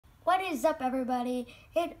What is up, everybody?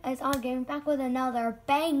 It is OnGaming back with another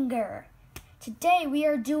banger. Today we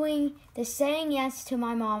are doing the saying yes to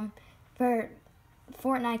my mom for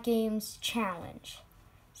Fortnite games challenge.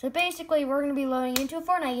 So basically we're going to be loading into a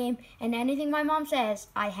Fortnite game, and anything my mom says,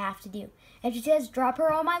 I have to do. If she says drop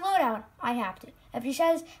her on my loadout, I have to. If she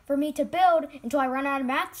says for me to build until I run out of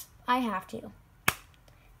mats, I have to.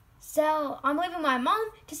 So I'm leaving my mom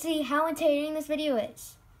to see how entertaining this video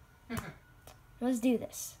is. Let's do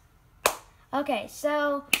this. Okay,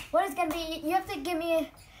 so what is gonna be? You have to give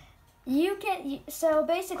me. So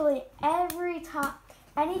basically, every time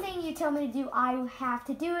anything you tell me to do, I have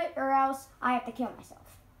to do it, or else I have to kill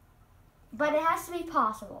myself. But it has to be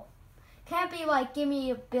possible. Can't be like give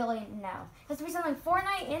me a billion. No, it has to be something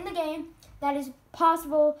Fortnite in the game that is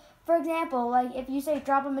possible. For example, like if you say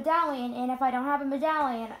drop a medallion, and if I don't have a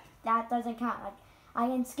medallion, that doesn't count. Like I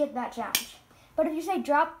can skip that challenge. But if you say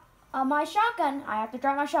drop my shotgun, I have to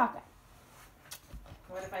drop my shotgun.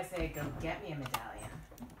 What if I say, go get me a medallion?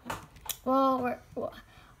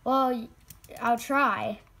 Well, I'll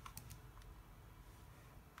try.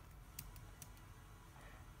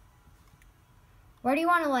 Where do you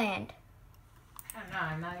want to land? I don't know.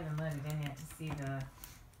 I'm not even loaded in yet to see the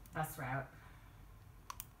bus route.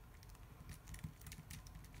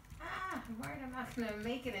 I'm worried I'm not going to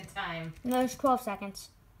make it in time. No, there's 12 seconds.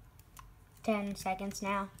 10 seconds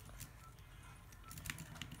now.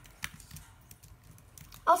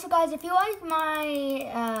 Also, guys, if you like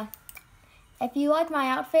my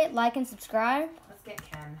outfit, like and subscribe. Let's get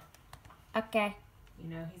Ken. Okay. You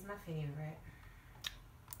know he's my favorite.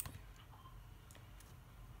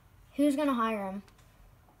 Who's gonna hire him?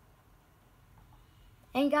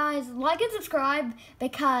 And guys, like and subscribe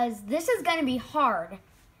because this is gonna be hard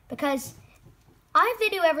because I have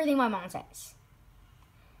to do everything my mom says.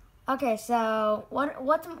 Okay, so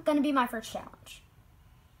what's gonna be my first challenge?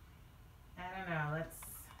 I don't know.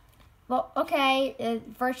 Well, okay,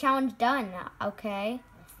 first challenge done. Okay.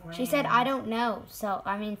 She said, I don't know. So,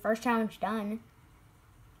 I mean, first challenge done.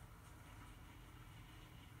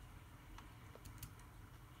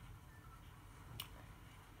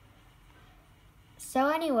 So,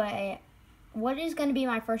 anyway, what is going to be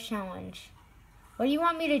my first challenge? What do you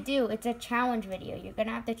want me to do? It's a challenge video. You're going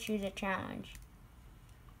to have to choose a challenge.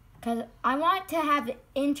 Because I want to have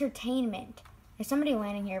entertainment. There's somebody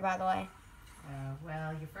landing here, by the way.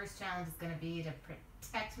 Well, your first challenge is going to be to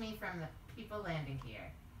protect me from the people landing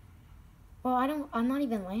here. Well, I'm not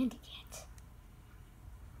even landing yet.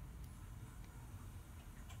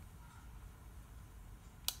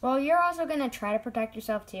 Well, you're also going to try to protect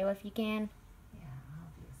yourself too, if you can. Yeah,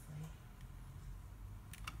 obviously.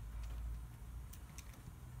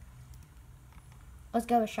 Let's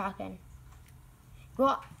go with shotgun.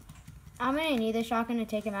 Well, I'm going to need the shotgun to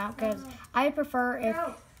take him out, because I prefer if...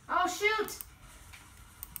 No. Oh, shoot!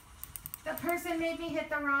 The person made me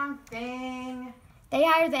hit the wrong thing. They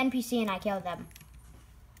hired the NPC and I killed them.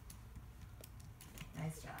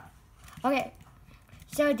 Nice job. Okay,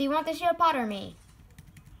 so do you want the shield pod or me?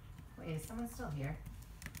 Wait, is someone still here?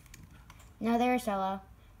 No, they're solo.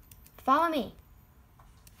 Follow me.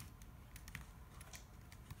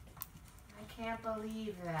 I can't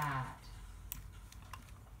believe that.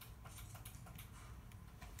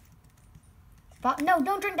 No,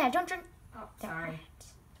 don't drink that. Don't drink. Oh, sorry.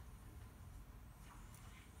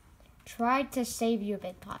 Tried to save you a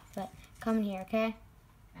big pot, but come in here, okay?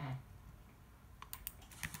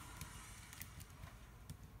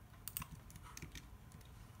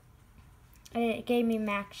 It gave me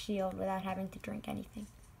max shield without having to drink anything.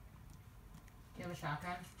 Do you have a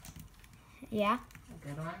shotgun? Yeah. A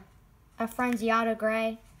good one? A Frenziata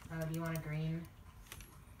Gray. Oh, do you want a green?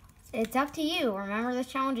 It's up to you. Remember, this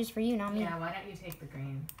challenge is for you, not me. Yeah, why don't you take the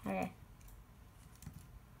green? Okay.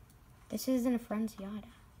 This isn't a Frenziata.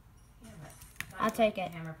 Yeah, but I'll take it.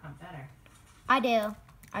 Hammer pump better. I do.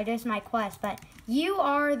 I just my quest, but you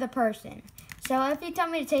are the person. So if you tell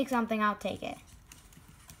me to take something, I'll take it.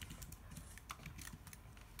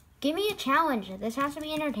 Give me a challenge. This has to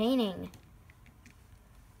be entertaining.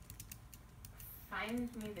 Find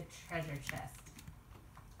me the treasure chest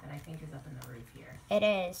that I think is up in the roof here. It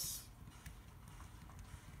is.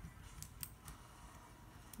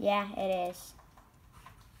 Yeah, it is.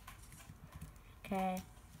 Okay.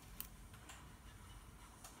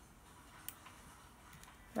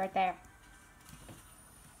 Right there.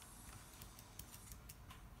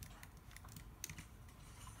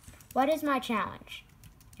 What is my challenge?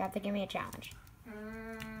 You have to give me a challenge.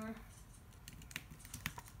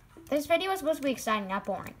 This video is supposed to be exciting, not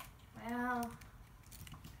boring. Well,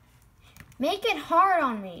 Make it hard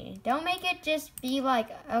on me. Don't make it just be like,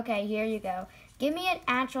 okay, here you go. Give me an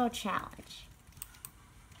actual challenge.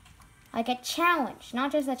 Like a challenge,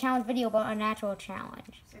 not just a challenge video, but an actual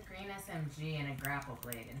challenge. There's a green SMG and a grapple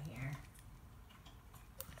blade in here.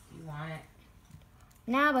 Do you want it?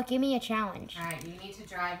 No, but give me a challenge. Alright, you need to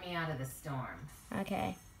drive me out of the storm.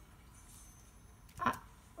 Okay.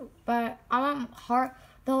 But I want hard.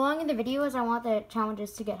 The longer the video is, I want the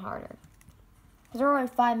challenges to get harder. Because we're already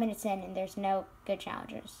 5 minutes in and there's no good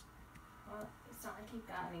challenges. Well, it's not like you've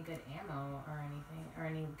got any good ammo or anything, or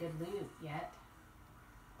any good loot yet.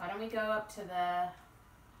 Why don't we go up to the...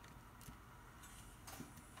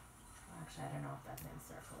 Well, actually, I don't know if that's in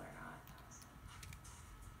circle or not.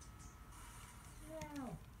 No.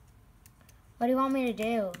 What do you want me to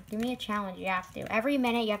do? Give me a challenge. You have to. Every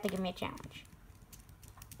minute you have to give me a challenge.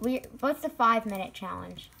 What's the 5-minute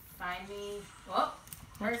challenge? Find me... Whoa!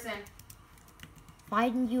 Person.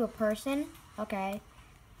 Find you a person? Okay.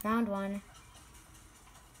 Found one.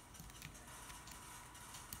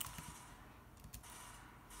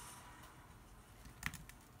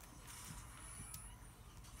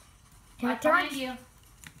 Right behind you.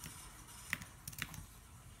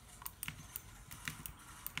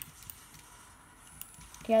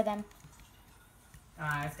 Kill them.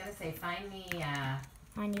 I was gonna say, find me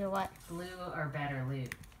Find you what? blue or better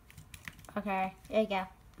loot. Okay. There you go.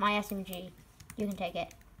 My SMG. You can take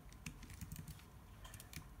it.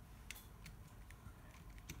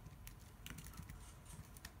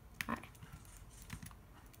 Alright.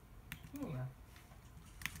 Here you go.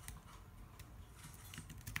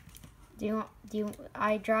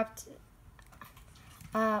 I dropped,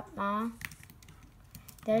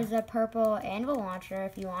 there's a purple anvil launcher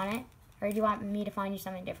if you want it. Or do you want me to find you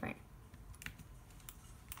something different?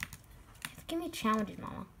 Give me challenges,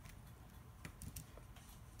 Mama.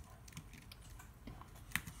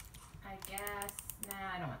 I guess... Nah,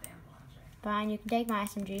 I don't want the ammo launcher. Fine, you can take my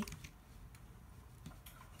SMG. Thank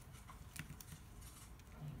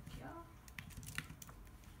you.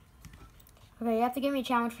 Okay, you have to give me a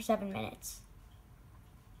challenge for 7 minutes.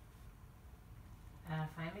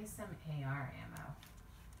 Find me some AR ammo.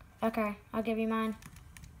 Okay, I'll give you mine.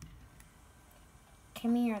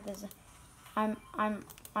 Come here. I'm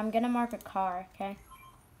gonna mark a car. Okay.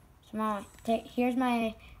 So Mama, here's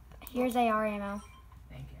AR ammo.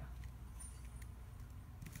 Thank you.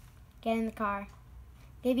 Get in the car.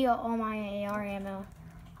 Give you all my AR ammo.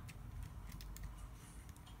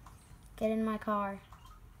 Get in my car.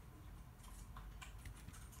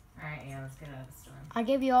 Alright, yeah, let's get out of the storm. I'll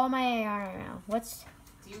give you all my AR ammo.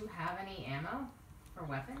 Do you have any ammo for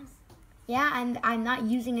weapons? Yeah, and I'm not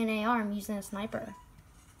using an AR. I'm using a sniper.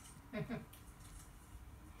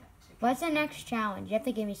 What's the next challenge? You have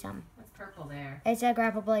to give me some. What's purple there? It's a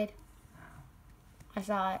grapple blade. Oh. I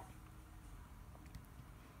saw it.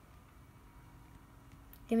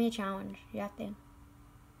 Give me a challenge. You have to.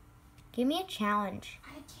 Give me a challenge.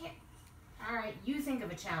 I can't... Alright, you think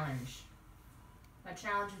of a challenge. What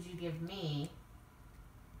challenge would you give me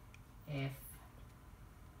if...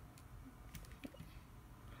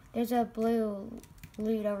 There's a blue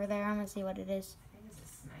loot over there. I'm gonna see what it is. I think it's a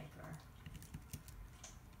sniper.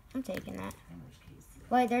 I'm taking that. In which case...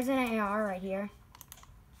 Wait, there's an AR right here.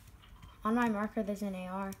 On my marker, there's an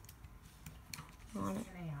AR. On it. An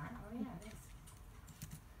AR? Oh yeah, it is.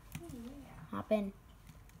 Oh yeah. Hop in.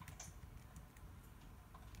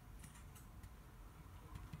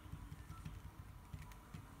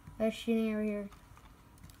 They're shooting over here.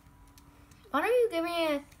 Why don't you give me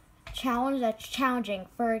a challenge that's challenging?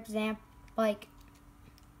 For example, like...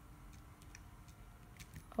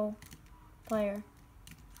 Oh, player.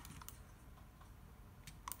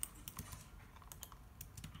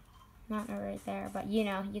 Not right there, but you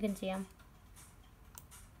know, you can see him.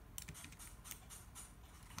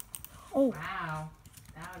 Oh. Wow.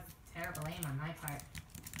 That was terrible aim on my part.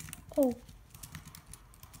 Oh.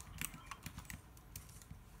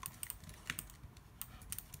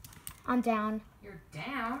 I'm down. You're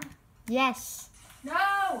down? Yes.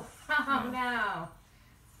 No! Oh no.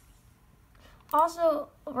 Also,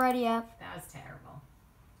 ready up. That was terrible.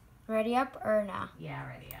 Ready up or nah? Yeah,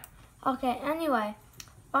 ready up. Okay, anyway.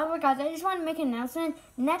 By the way, guys, I just want to make an announcement.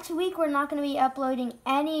 Next week, we're not going to be uploading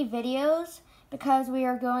any videos because we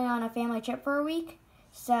are going on a family trip for a week.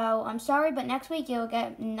 So, I'm sorry, but next week you'll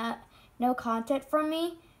get no content from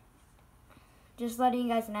me. Just letting you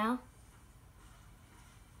guys know.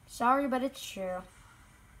 Sorry, but it's true.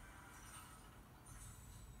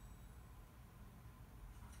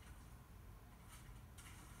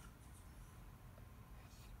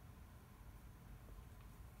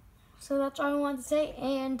 So that's all I wanted to say.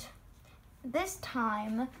 And this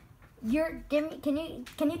time, can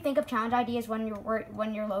you think of challenge ideas when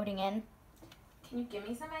you're loading in? Can you give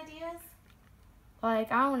me some ideas?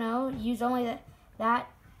 Like, I don't know, use only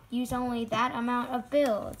that amount of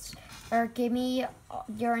builds, or give me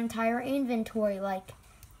your entire inventory, like,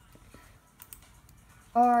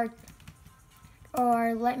 or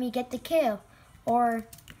let me get the kill, or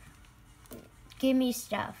give me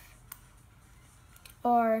stuff,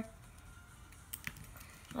 or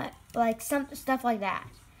like some stuff like that.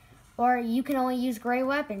 Or you can only use gray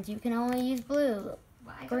weapons. You can only use blue,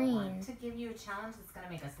 Well, I green. don't want to give you a challenge that's gonna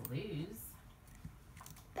make us lose.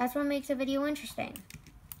 That's what makes a video interesting.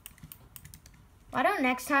 Why don't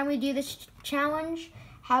next time we do this challenge,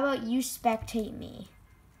 how about you spectate me?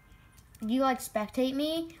 You like spectate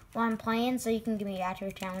me while I'm playing so you can give me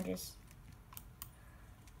actual challenges.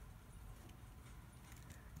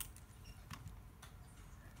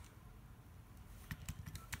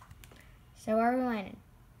 So where are we landing?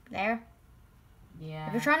 There? Yeah.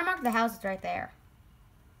 If you're trying to mark the house, it's right there.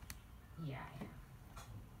 Yeah.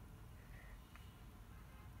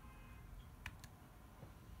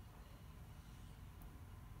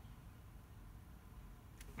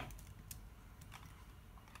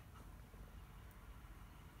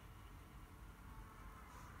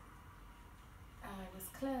 I was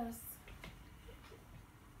close.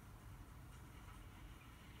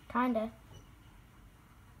 Kinda.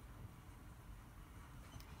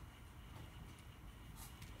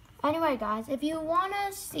 Anyway, guys, if you want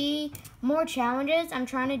to see more challenges, I'm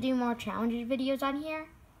trying to do more challenges videos on here.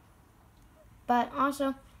 But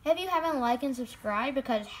also, if you haven't liked and subscribed,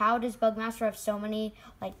 because how does Bugmaster have so many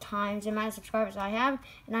times the amount of subscribers I have,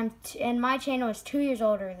 and my channel is 2 years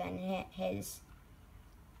older than his.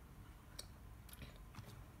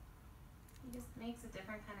 He just makes a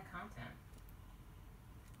different kind of content.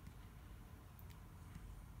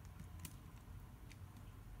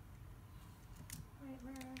 Wait,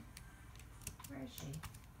 where is she?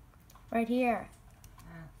 Right here.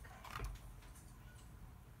 Okay.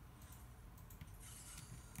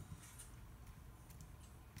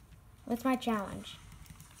 What's my challenge?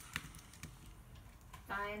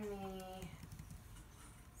 Find me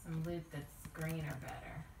some loot that's green or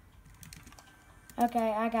better.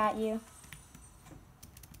 Okay, I got you.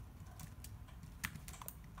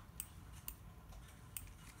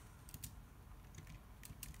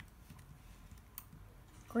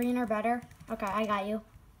 Green or better? Okay, I got you.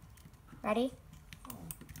 Ready? Oh,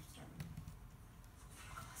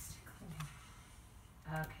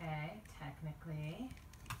 okay, technically.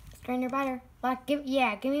 Green or better? Give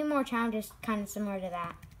me more challenges kind of similar to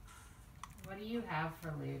that. What do you have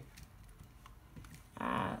for loot?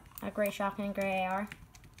 A gray shotgun and gray AR.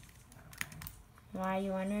 Okay. Why are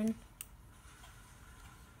you wondering?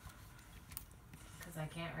 Because I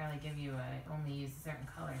can't really give you a only use a certain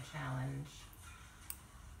color challenge.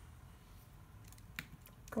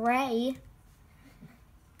 Gray.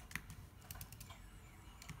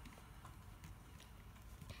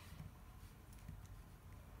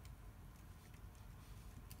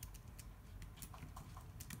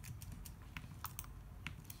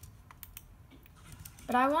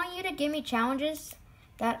 But I want you to give me challenges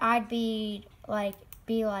that I'd be like,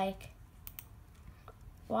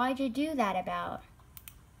 why'd you do that about?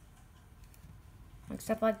 Like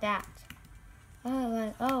stuff like that.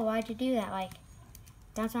 Oh, why'd you do that? Like,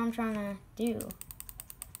 that's what I'm trying to do.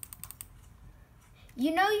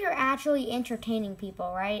 You know you're actually entertaining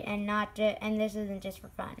people, right? And and this isn't just for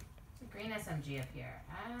fun. It's a green SMG up here.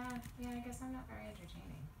 Yeah, I guess I'm not very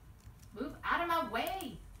entertaining. Move out of my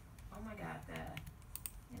way! Oh my god, the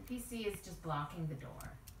NPC is just blocking the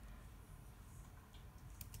door.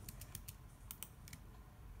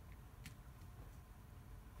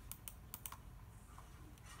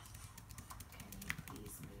 Can you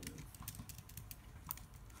please move?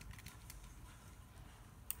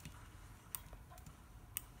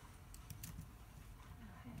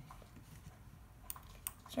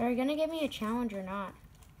 So are you gonna give me a challenge or not?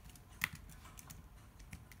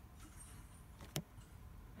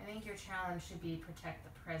 I think your challenge should be protect the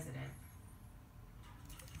president.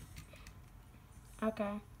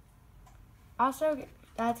 Okay. Also,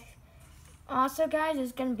 guys,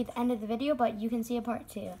 it's gonna be the end of the video, but you can see a part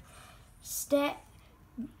 2.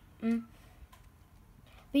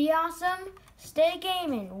 Be awesome. Stay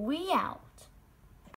gaming. We out.